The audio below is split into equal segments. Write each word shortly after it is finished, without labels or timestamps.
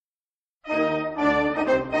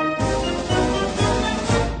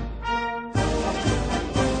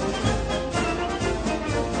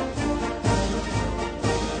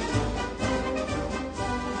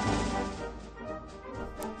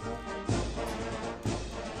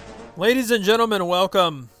Ladies and gentlemen,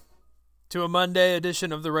 welcome to a Monday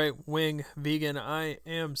edition of the Right Wing Vegan. I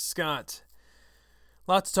am Scott. A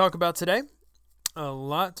lot to talk about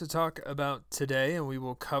today, and we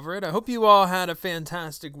will cover it. I hope you all had a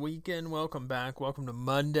fantastic weekend. Welcome back. Welcome to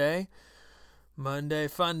Monday. Monday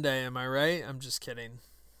fun day, am I right? I'm just kidding.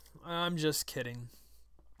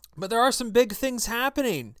 But there are some big things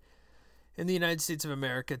happening in the United States of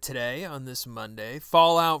America today on this Monday.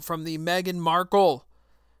 Fallout from the Meghan Markle,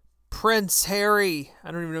 Prince Harry.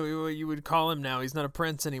 I don't even know what you would call him now. He's not a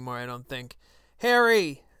prince anymore, I don't think.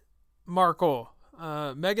 Harry Markle.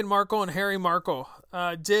 Meghan Markle and Harry Markle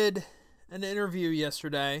did an interview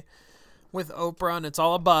yesterday with Oprah, and it's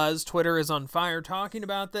all a buzz. Twitter is on fire talking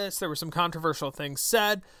about this. There were some controversial things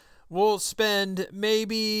said. We'll spend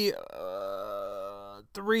maybe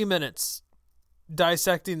 3 minutes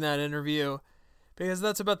dissecting that interview, because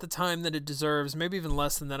that's about the time that it deserves, maybe even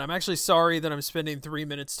less than that. I'm actually sorry that I'm spending 3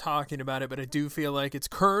 minutes talking about it, but I do feel like it's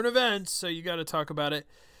current events, so you got to talk about it.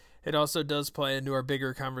 It also does play into our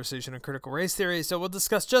bigger conversation on critical race theory, so we'll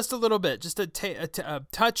discuss just a little bit, just a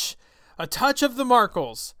touch of the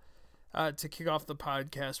Markles to kick off the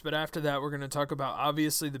podcast. But after that, we're going to talk about,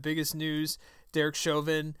 obviously, the biggest news. Derek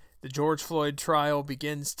Chauvin, the George Floyd trial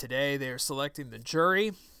begins today. They are selecting the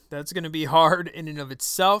jury. That's going to be hard in and of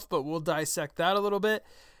itself, but we'll dissect that a little bit,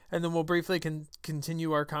 and then we'll briefly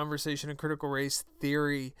continue our conversation on critical race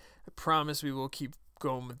theory. I promise we will keep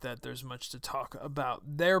going with that. There's much to talk about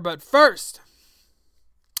there, but first,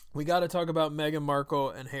 we got to talk about Meghan Markle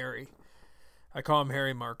and Harry. I call him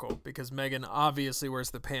Harry Markle because Meghan obviously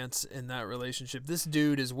wears the pants in that relationship. This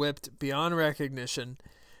dude is whipped beyond recognition.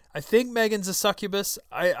 I think Meghan's a succubus.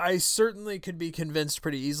 I certainly could be convinced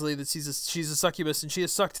pretty easily that she's a succubus, and she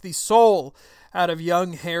has sucked the soul out of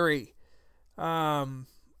young Harry,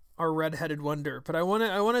 our redheaded wonder. But I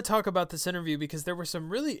want to talk about this interview because there were some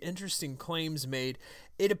really interesting claims made.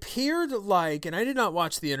 It appeared like, and I did not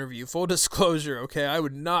watch the interview, full disclosure, okay? I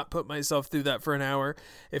would not put myself through that for an hour.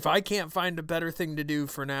 If I can't find a better thing to do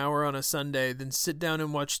for an hour on a Sunday than sit down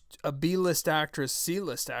and watch a B-list actress,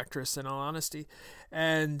 C-list actress, in all honesty,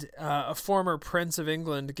 and a former Prince of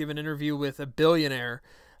England give an interview with a billionaire,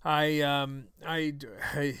 I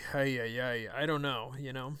don't know,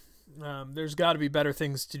 you know. There's got to be better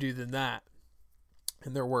things to do than that,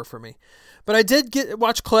 and there were for me. But I did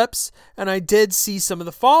watch clips, and I did see some of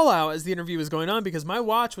the fallout as the interview was going on, because my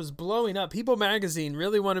watch was blowing up. People Magazine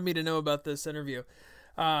really wanted me to know about this interview.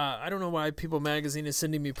 I don't know why People Magazine is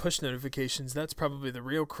sending me push notifications. That's probably the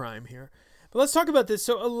real crime here. But let's talk about this.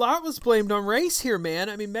 So a lot was blamed on race here, man.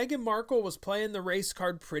 I mean, Meghan Markle was playing the race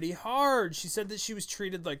card pretty hard. She said that she was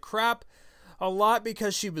treated like crap a lot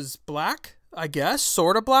because she was black, I guess,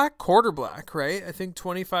 sort of black, quarter black, right? I think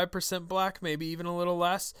 25% black, maybe even a little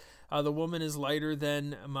less. The woman is lighter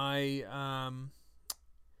than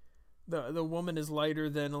the woman is lighter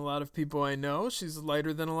than a lot of people I know. She's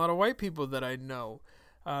lighter than a lot of white people that I know.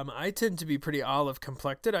 I tend to be pretty olive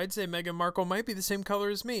complected. I'd say Meghan Markle might be the same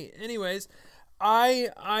color as me. Anyways,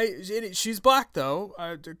 she's black though,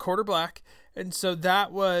 quarter black. And so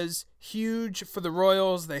that was huge for the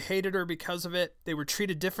royals. They hated her because of it. They were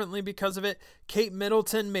treated differently because of it. Kate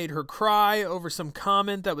Middleton made her cry over some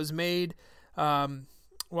comment that was made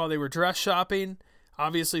while they were dress shopping.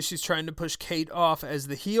 Obviously, she's trying to push Kate off as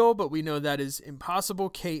the heel, but we know that is impossible.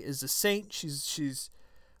 Kate is a saint. She's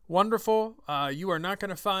wonderful. You are not going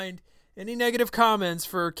to find any negative comments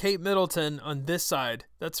for Kate Middleton on this side.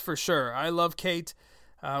 That's for sure. I love Kate.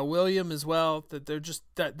 William as well, that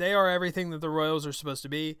they are everything that the royals are supposed to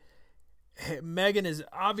be. Meghan is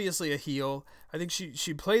obviously a heel. I think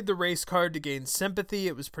she played the race card to gain sympathy.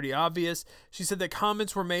 It was pretty obvious. She said that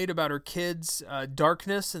comments were made about her kid's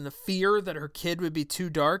darkness and the fear that her kid would be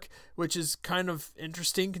too dark, which is kind of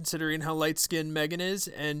interesting considering how light-skinned Meghan is,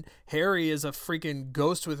 and Harry is a freaking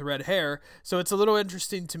ghost with red hair. So it's a little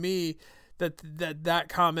interesting to me that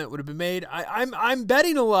comment would have been made. I'm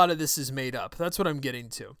betting a lot of this is made up. That's what I'm getting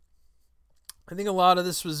to. I think a lot of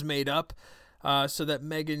this was made up so that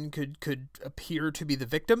Meghan could appear to be the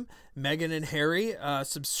victim. Meghan and Harry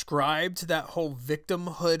subscribe to that whole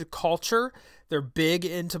victimhood culture. They're big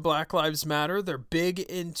into Black Lives Matter. They're big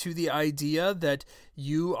into the idea that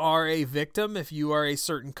you are a victim if you are a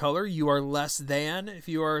certain color. You are less than if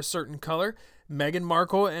you are a certain color. Meghan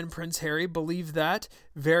Markle and Prince Harry believe that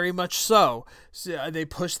very much so. They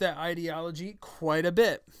push that ideology quite a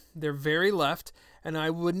bit. They're very left, and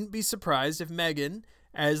I wouldn't be surprised if Meghan,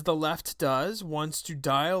 as the left does, wants to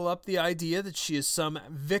dial up the idea that she is some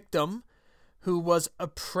victim who was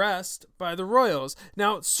oppressed by the royals.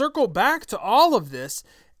 Now, circle back to all of this,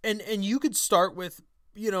 and you could start with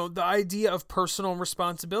the idea of personal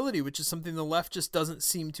responsibility, which is something the left just doesn't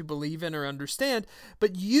seem to believe in or understand.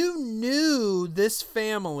 But you knew this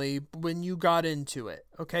family when you got into it,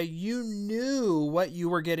 okay? You knew what you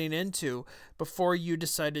were getting into before you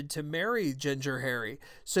decided to marry Ginger Harry.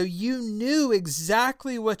 So you knew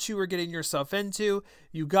exactly what you were getting yourself into.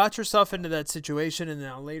 You got yourself into that situation, and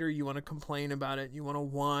now later you want to complain about it. You want to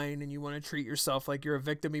whine, and you want to treat yourself like you're a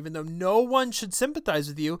victim, even though no one should sympathize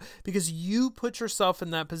with you because you put yourself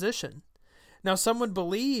in that position. Now, some would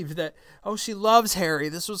believe that, oh, she loves Harry.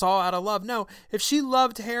 This was all out of love. No, if she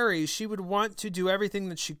loved Harry, she would want to do everything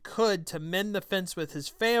that she could to mend the fence with his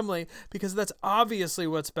family because that's obviously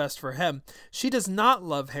what's best for him. She does not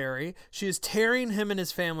love Harry. She is tearing him and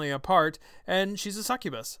his family apart, and she's a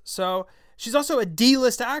succubus. So she's also a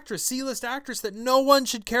D-list actress, C-list actress that no one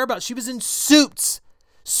should care about. She was in Suits.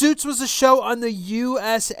 Suits was a show on the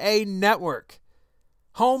USA Network,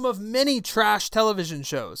 home of many trash television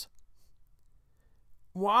shows.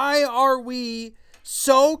 Why are we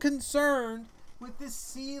so concerned with this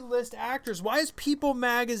C-list actress? Why is People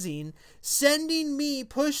Magazine sending me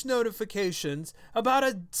push notifications about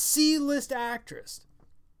a C-list actress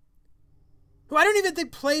who I don't even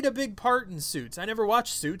think played a big part in Suits? I never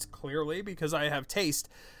watched Suits, clearly, because I have taste.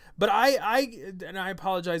 But I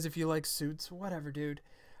apologize if you like Suits. Whatever, dude.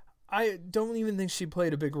 I don't even think she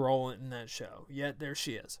played a big role in that show. Yet there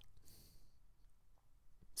she is.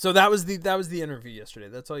 So that was the interview yesterday.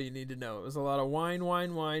 That's all you need to know. It was a lot of whine,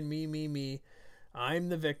 me. I'm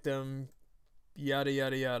the victim, yada,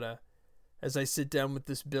 yada, yada, as I sit down with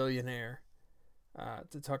this billionaire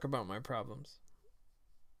to talk about my problems.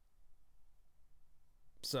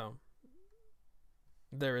 So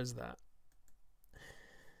there is that.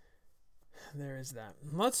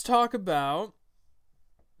 Let's talk about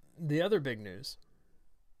the other big news,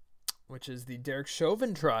 which is the Derek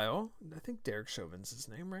Chauvin trial. I think Derek Chauvin's his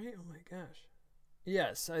name, right? Oh my gosh.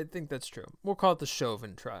 Yes, I think that's true. We'll call it the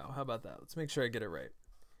Chauvin trial. How about that? Let's make sure I get it right.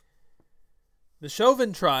 The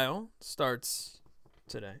Chauvin trial starts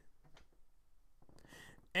today.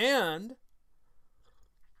 And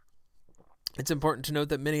it's important to note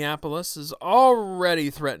that Minneapolis is already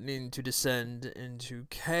threatening to descend into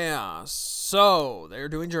chaos. So they're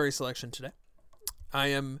doing jury selection today. I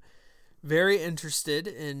am very interested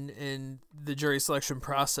in the jury selection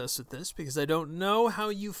process with this because I don't know how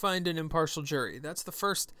you find an impartial jury. That's the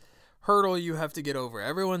first hurdle you have to get over.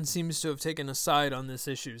 Everyone seems to have taken a side on this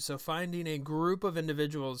issue. So finding a group of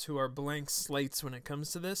individuals who are blank slates when it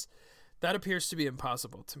comes to this, that appears to be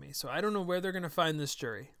impossible to me. So I don't know where they're going to find this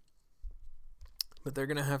jury, but they're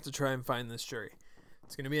going to have to try and find this jury.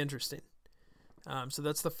 It's going to be interesting. So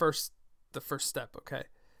that's the first step, okay?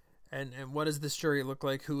 And what does this jury look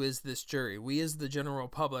like? Who is this jury? We as the general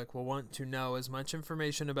public will want to know as much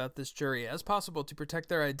information about this jury as possible to protect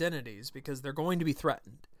their identities because they're going to be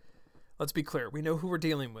threatened. Let's be clear. We know who we're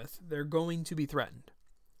dealing with. They're going to be threatened.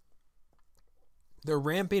 They're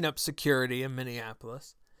ramping up security in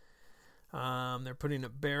Minneapolis. They're putting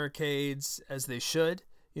up barricades as they should.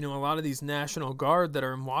 A lot of these National Guard that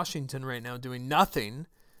are in Washington right now doing nothing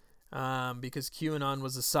because QAnon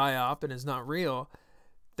was a psyop and is not real.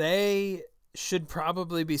 They should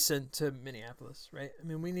probably be sent to Minneapolis, right? I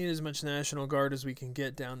mean, we need as much National Guard as we can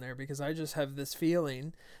get down there because I just have this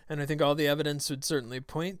feeling, and I think all the evidence would certainly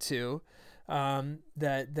point to,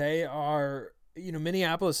 that they are,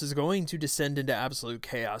 Minneapolis is going to descend into absolute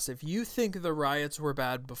chaos. If you think the riots were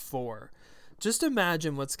bad before, just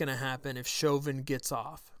imagine what's going to happen if Chauvin gets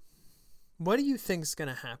off. What do you think is going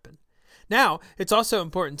to happen? Now, it's also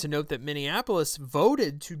important to note that Minneapolis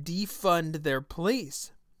voted to defund their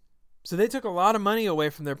police. So they took a lot of money away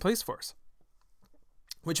from their police force,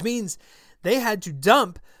 which means they had to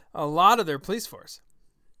dump a lot of their police force.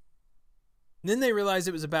 And then they realized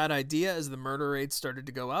it was a bad idea as the murder rates started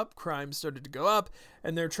to go up, crime started to go up,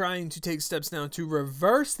 and they're trying to take steps now to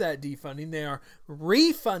reverse that defunding. They are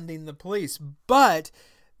refunding the police, but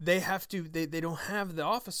they have to, they don't have the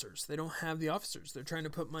officers. They don't have the officers. They're trying to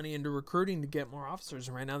put money into recruiting to get more officers,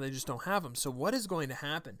 and right now they just don't have them. So what is going to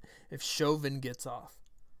happen if Chauvin gets off?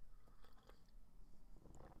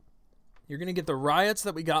 You're going to get the riots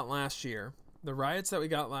that we got last year, the riots that we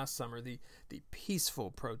got last summer, the peaceful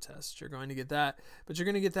protests. You're going to get that, but you're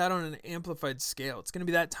going to get that on an amplified scale. It's going to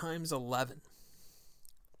be that times 11.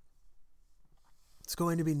 It's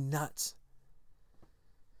going to be nuts.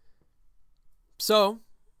 So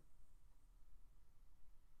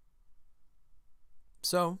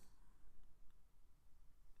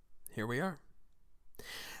here we are.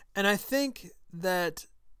 And I think that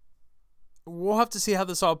we'll have to see how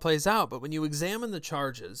this all plays out. But when you examine the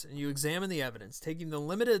charges and you examine the evidence, taking the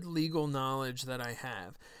limited legal knowledge that I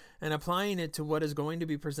have and applying it to what is going to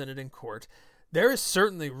be presented in court, there is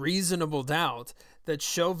certainly reasonable doubt that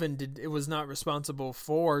Chauvin was not responsible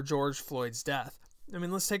for George Floyd's death. I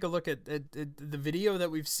mean, let's take a look at the video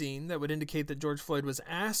that we've seen that would indicate that George Floyd was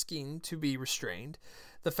asking to be restrained.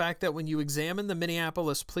 The fact that when you examine the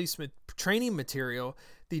Minneapolis police training material,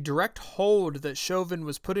 the direct hold that Chauvin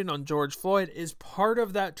was putting on George Floyd is part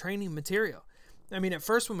of that training material. I mean, at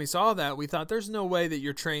first when we saw that, we thought there's no way that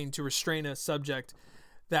you're trained to restrain a subject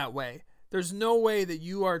that way. There's no way that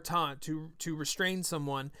you are taught to restrain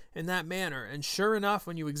someone in that manner. And sure enough,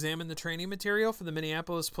 when you examine the training material for the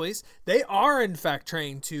Minneapolis police, they are in fact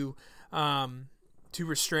trained to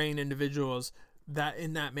restrain individuals that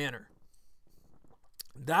in that manner.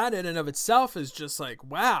 That in and of itself is just like,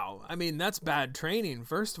 wow. I mean, that's bad training,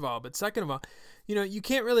 first of all. But second of all, you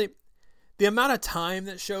can't really, the amount of time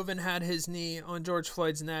that Chauvin had his knee on George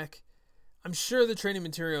Floyd's neck, I'm sure the training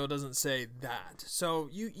material doesn't say that. So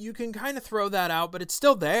you can kind of throw that out, but it's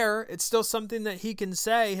still there. It's still something that he can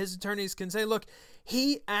say, his attorneys can say, look,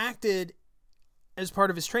 he acted as part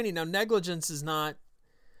of his training. Now, negligence does not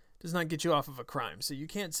get you off of a crime. So you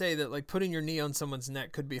can't say that like putting your knee on someone's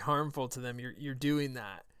neck could be harmful to them. You're doing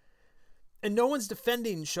that. And no one's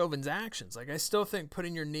defending Chauvin's actions. Like, I still think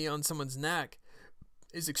putting your knee on someone's neck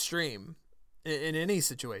is extreme in any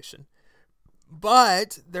situation.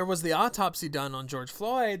 But there was the autopsy done on George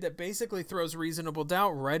Floyd that basically throws reasonable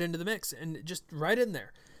doubt right into the mix and just right in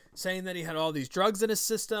there, saying that he had all these drugs in his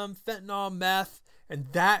system, fentanyl, meth, and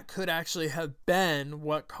that could actually have been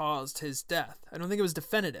what caused his death. I don't think it was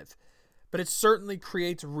definitive, but it certainly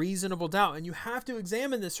creates reasonable doubt. And you have to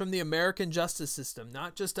examine this from the American justice system,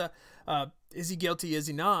 not just is he guilty, is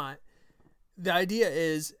he not? The idea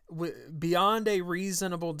is beyond a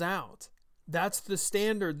reasonable doubt. That's the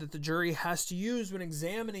standard that the jury has to use when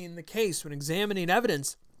examining the case, when examining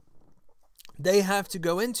evidence. They have to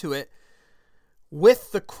go into it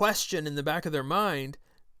with the question in the back of their mind,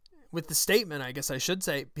 with the statement, I guess I should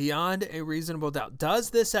say, beyond a reasonable doubt. Does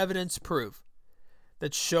this evidence prove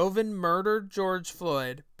that Chauvin murdered George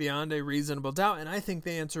Floyd beyond a reasonable doubt? And I think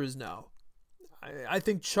the answer is no. I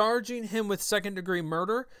think charging him with second-degree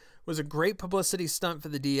murder was a great publicity stunt for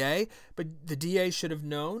the DA, but the DA should have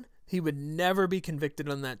known he would never be convicted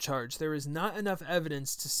on that charge. There is not enough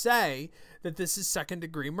evidence to say that this is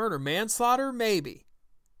second-degree murder. Manslaughter, maybe.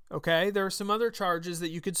 Okay, there are some other charges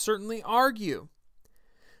that you could certainly argue.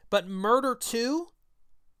 But murder too?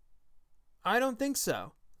 I don't think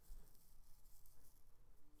so.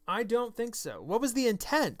 I don't think so. What was the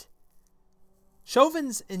intent?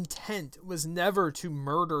 Chauvin's intent was never to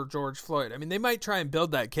murder George Floyd. I mean, they might try and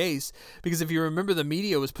build that case because if you remember, the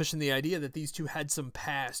media was pushing the idea that these two had some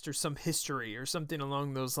past or some history or something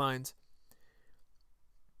along those lines.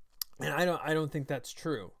 And I don't think that's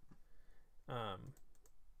true.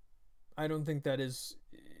 I don't think that is.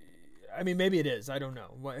 I mean, maybe it is. I don't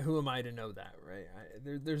know. Who am I to know that, right?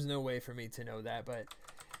 There's no way for me to know that, but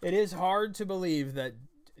it is hard to believe that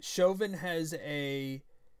Chauvin has a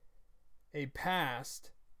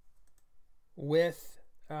past with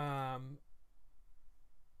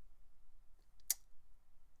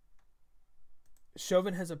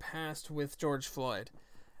Chauvin has a past with George Floyd,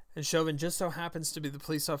 and Chauvin just so happens to be the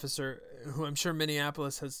police officer who, I'm sure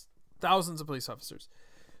Minneapolis has thousands of police officers.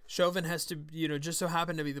 Chauvin has to, just so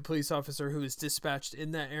happen to be the police officer who was dispatched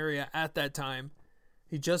in that area at that time.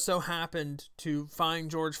 He just so happened to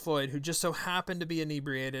find George Floyd, who just so happened to be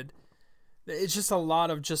inebriated. It's just a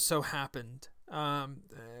lot of just so happened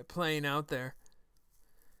playing out there.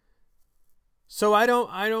 So I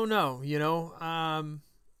don't know,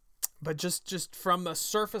 but just from a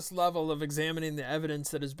surface level of examining the evidence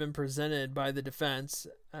that has been presented by the defense,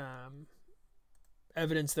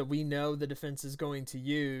 evidence that we know the defense is going to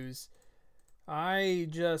use, I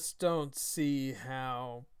just don't see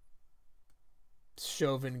how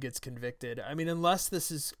Chauvin gets convicted. I mean, unless this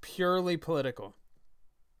is purely political,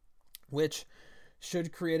 which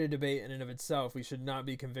should create a debate in and of itself. We should not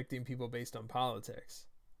be convicting people based on politics.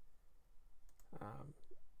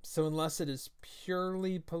 So unless it is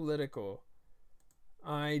purely political,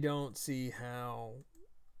 I don't see how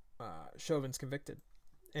Chauvin's convicted.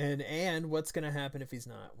 And what's going to happen if he's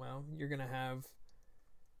not? Well, you're going to have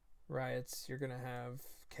riots. You're going to have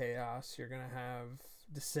chaos. You're going to have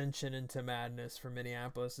dissension into madness for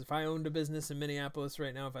Minneapolis. If I owned a business in Minneapolis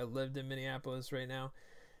right now, if I lived in Minneapolis right now,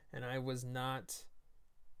 and I was not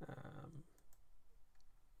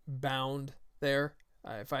bound there,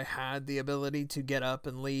 if I had the ability to get up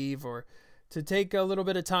and leave or to take a little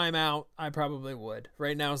bit of time out, I probably would.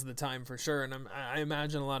 Right now is the time for sure, and I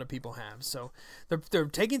imagine a lot of people have. So they're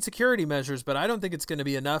taking security measures, but I don't think it's going to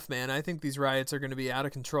be enough, man. I think these riots are going to be out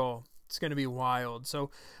of control. It's going to be wild.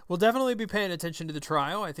 So we'll definitely be paying attention to the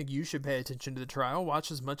trial. I think you should pay attention to the trial.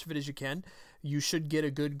 Watch as much of it as you can. You should get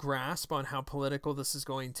a good grasp on how political this is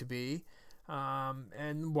going to be.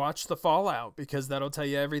 And watch the fallout, because that'll tell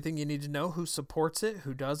you everything you need to know: who supports it,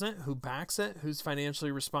 who doesn't, who backs it, who's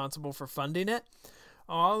financially responsible for funding it.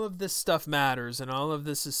 All of this stuff matters, and all of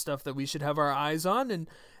this is stuff that we should have our eyes on,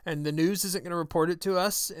 and the news isn't going to report it to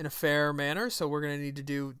us in a fair manner, so we're going to need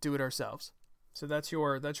to do it ourselves. So that's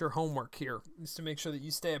your homework here, is to make sure that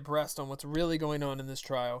you stay abreast on what's really going on in this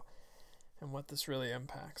trial and what this really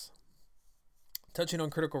impacts. Touching on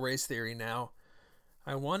critical race theory now,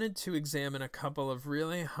 I wanted to examine a couple of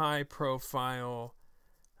really high-profile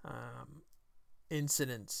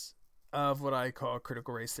incidents of what I call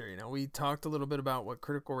critical race theory. Now, we talked a little bit about what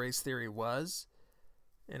critical race theory was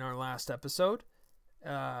in our last episode.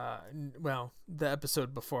 The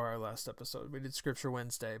episode before our last episode. We did Scripture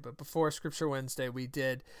Wednesday, but before Scripture Wednesday, we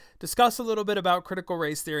did discuss a little bit about critical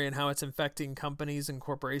race theory and how it's infecting companies and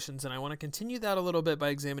corporations, and I want to continue that a little bit by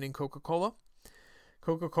examining Coca-Cola.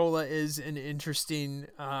 Coca-Cola is an interesting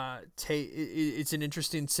it's an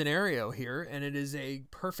interesting scenario here, and it is a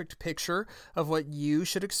perfect picture of what you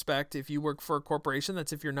should expect if you work for a corporation.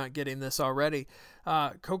 That's if you're not getting this already.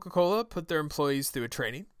 Coca-Cola put their employees through a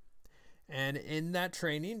training, and in that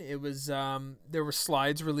training, it was there were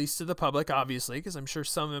slides released to the public, obviously, because I'm sure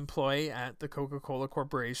some employee at the Coca-Cola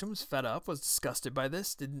Corporation was fed up, was disgusted by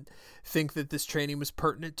this, didn't think that this training was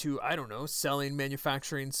pertinent to, selling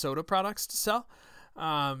manufacturing soda products to sell.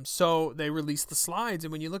 So they released the slides,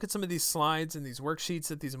 and when you look at some of these slides and these worksheets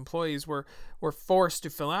that these employees were forced to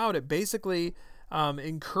fill out, it basically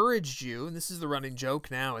encouraged you, and this is the running joke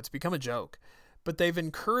now, it's become a joke, but they've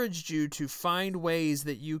encouraged you to find ways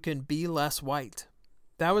that you can be less white.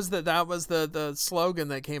 That was the slogan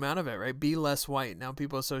that came out of it, right? Be less white. Now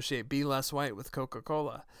people associate be less white with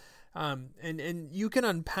Coca-Cola. And you can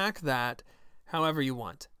unpack that however you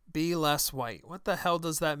want. Be less white. What the hell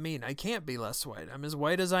does that mean? I can't be less white. I'm as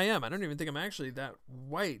white as I am. I don't even think I'm actually that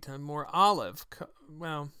white. I'm more olive.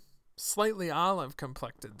 Slightly olive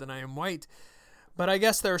complected than I am white. But I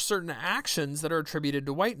guess there are certain actions that are attributed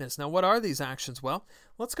to whiteness. Now, what are these actions? Well,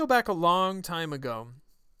 let's go back a long time ago.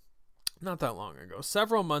 Not that long ago.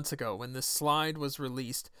 Several months ago, when this slide was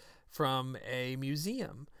released from a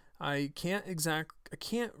museum. I can't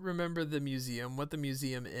remember the museum, what the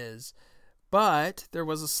museum is. But there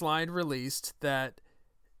was a slide released that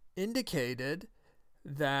indicated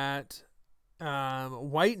that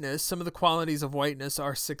whiteness, some of the qualities of whiteness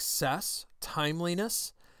are success,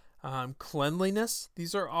 timeliness, cleanliness.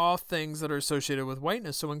 These are all things that are associated with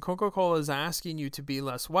whiteness. So when Coca-Cola is asking you to be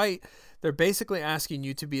less white, they're basically asking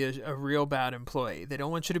you to be a real bad employee. They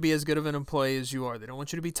don't want you to be as good of an employee as you are. They don't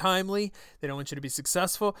want you to be timely. They don't want you to be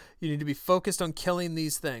successful. You need to be focused on killing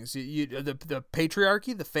these things. The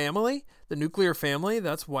patriarchy, the family, the nuclear family,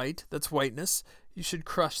 that's white. That's whiteness. You should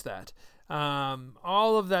crush that.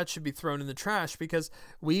 All of that should be thrown in the trash, because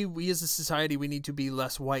we as a society, we need to be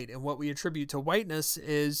less white. And what we attribute to whiteness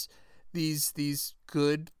is these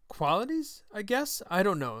good qualities, I guess. I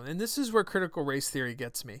don't know. And this is where critical race theory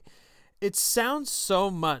gets me. It sounds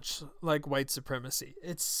so much like white supremacy.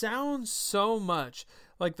 It sounds so much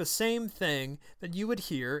like the same thing that you would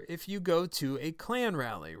hear if you go to a Klan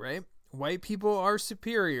rally, right? White people are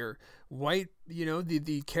superior. White,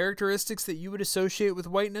 the characteristics that you would associate with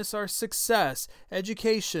whiteness are success,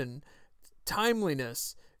 education,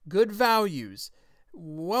 timeliness, good values.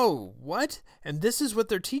 Whoa, what? And this is what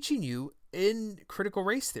they're teaching you in critical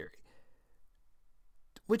race theory.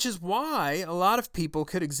 Which is why a lot of people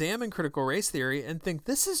could examine critical race theory and think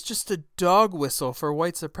this is just a dog whistle for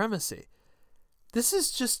white supremacy. This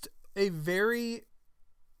is just a very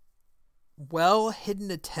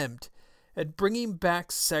well-hidden attempt at bringing back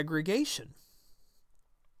segregation.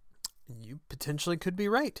 And you potentially could be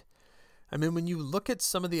right. I mean, when you look at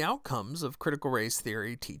some of the outcomes of critical race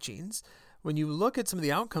theory teachings, when you look at some of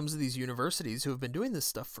the outcomes of these universities who have been doing this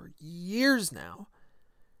stuff for years now,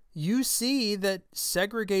 you see that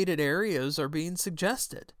segregated areas are being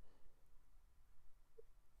suggested.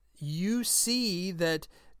 You see that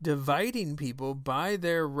dividing people by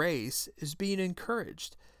their race is being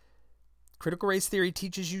encouraged. Critical race theory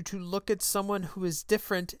teaches you to look at someone who is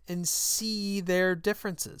different and see their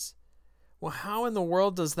differences. Well, how in the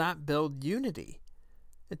world does that build unity?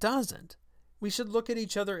 It doesn't. We should look at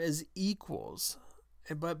each other as equals,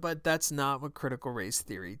 but that's not what critical race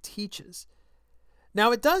theory teaches.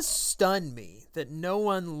 Now, it does stun me that no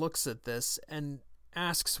one looks at this and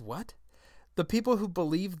asks, what? The people who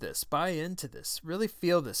believe this, buy into this, really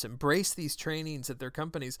feel this, embrace these trainings at their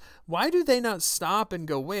companies, why do they not stop and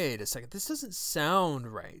go, wait a second, this doesn't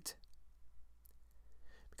sound right?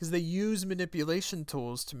 Because they use manipulation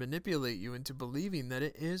tools to manipulate you into believing that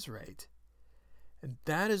it is right. And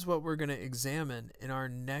that is what we're going to examine in our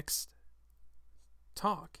next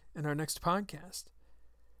talk, in our next podcast.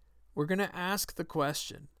 We're going to ask the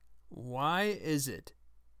question, why is it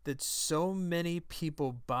that so many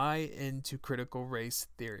people buy into critical race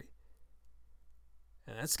theory?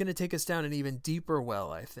 And that's going to take us down an even deeper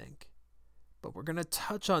well, I think. But we're going to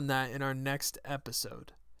touch on that in our next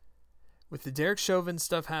episode. With the Derek Chauvin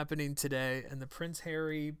stuff happening today and the Prince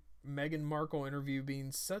Harry, Meghan Markle interview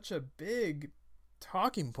being such a big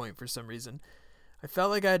talking point for some reason, I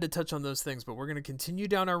felt like I had to touch on those things, but we're going to continue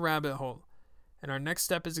down our rabbit hole. And our next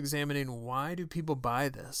step is examining, why do people buy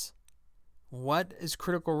this? What is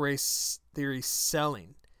critical race theory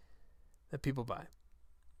selling that people buy?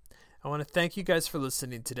 I want to thank you guys for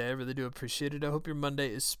listening today. I really do appreciate it. I hope your Monday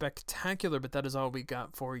is spectacular, but that is all we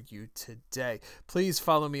got for you today. Please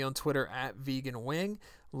follow me on Twitter at Vegan Wing.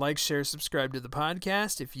 Like, share, subscribe to the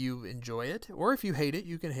podcast if you enjoy it, or if you hate it,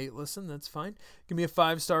 you can hate listen. That's fine. Give me a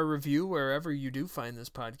 5-star review wherever you do find this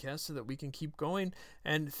podcast so that we can keep going.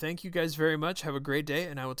 And thank you guys very much. Have a great day,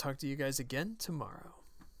 and I will talk to you guys again tomorrow.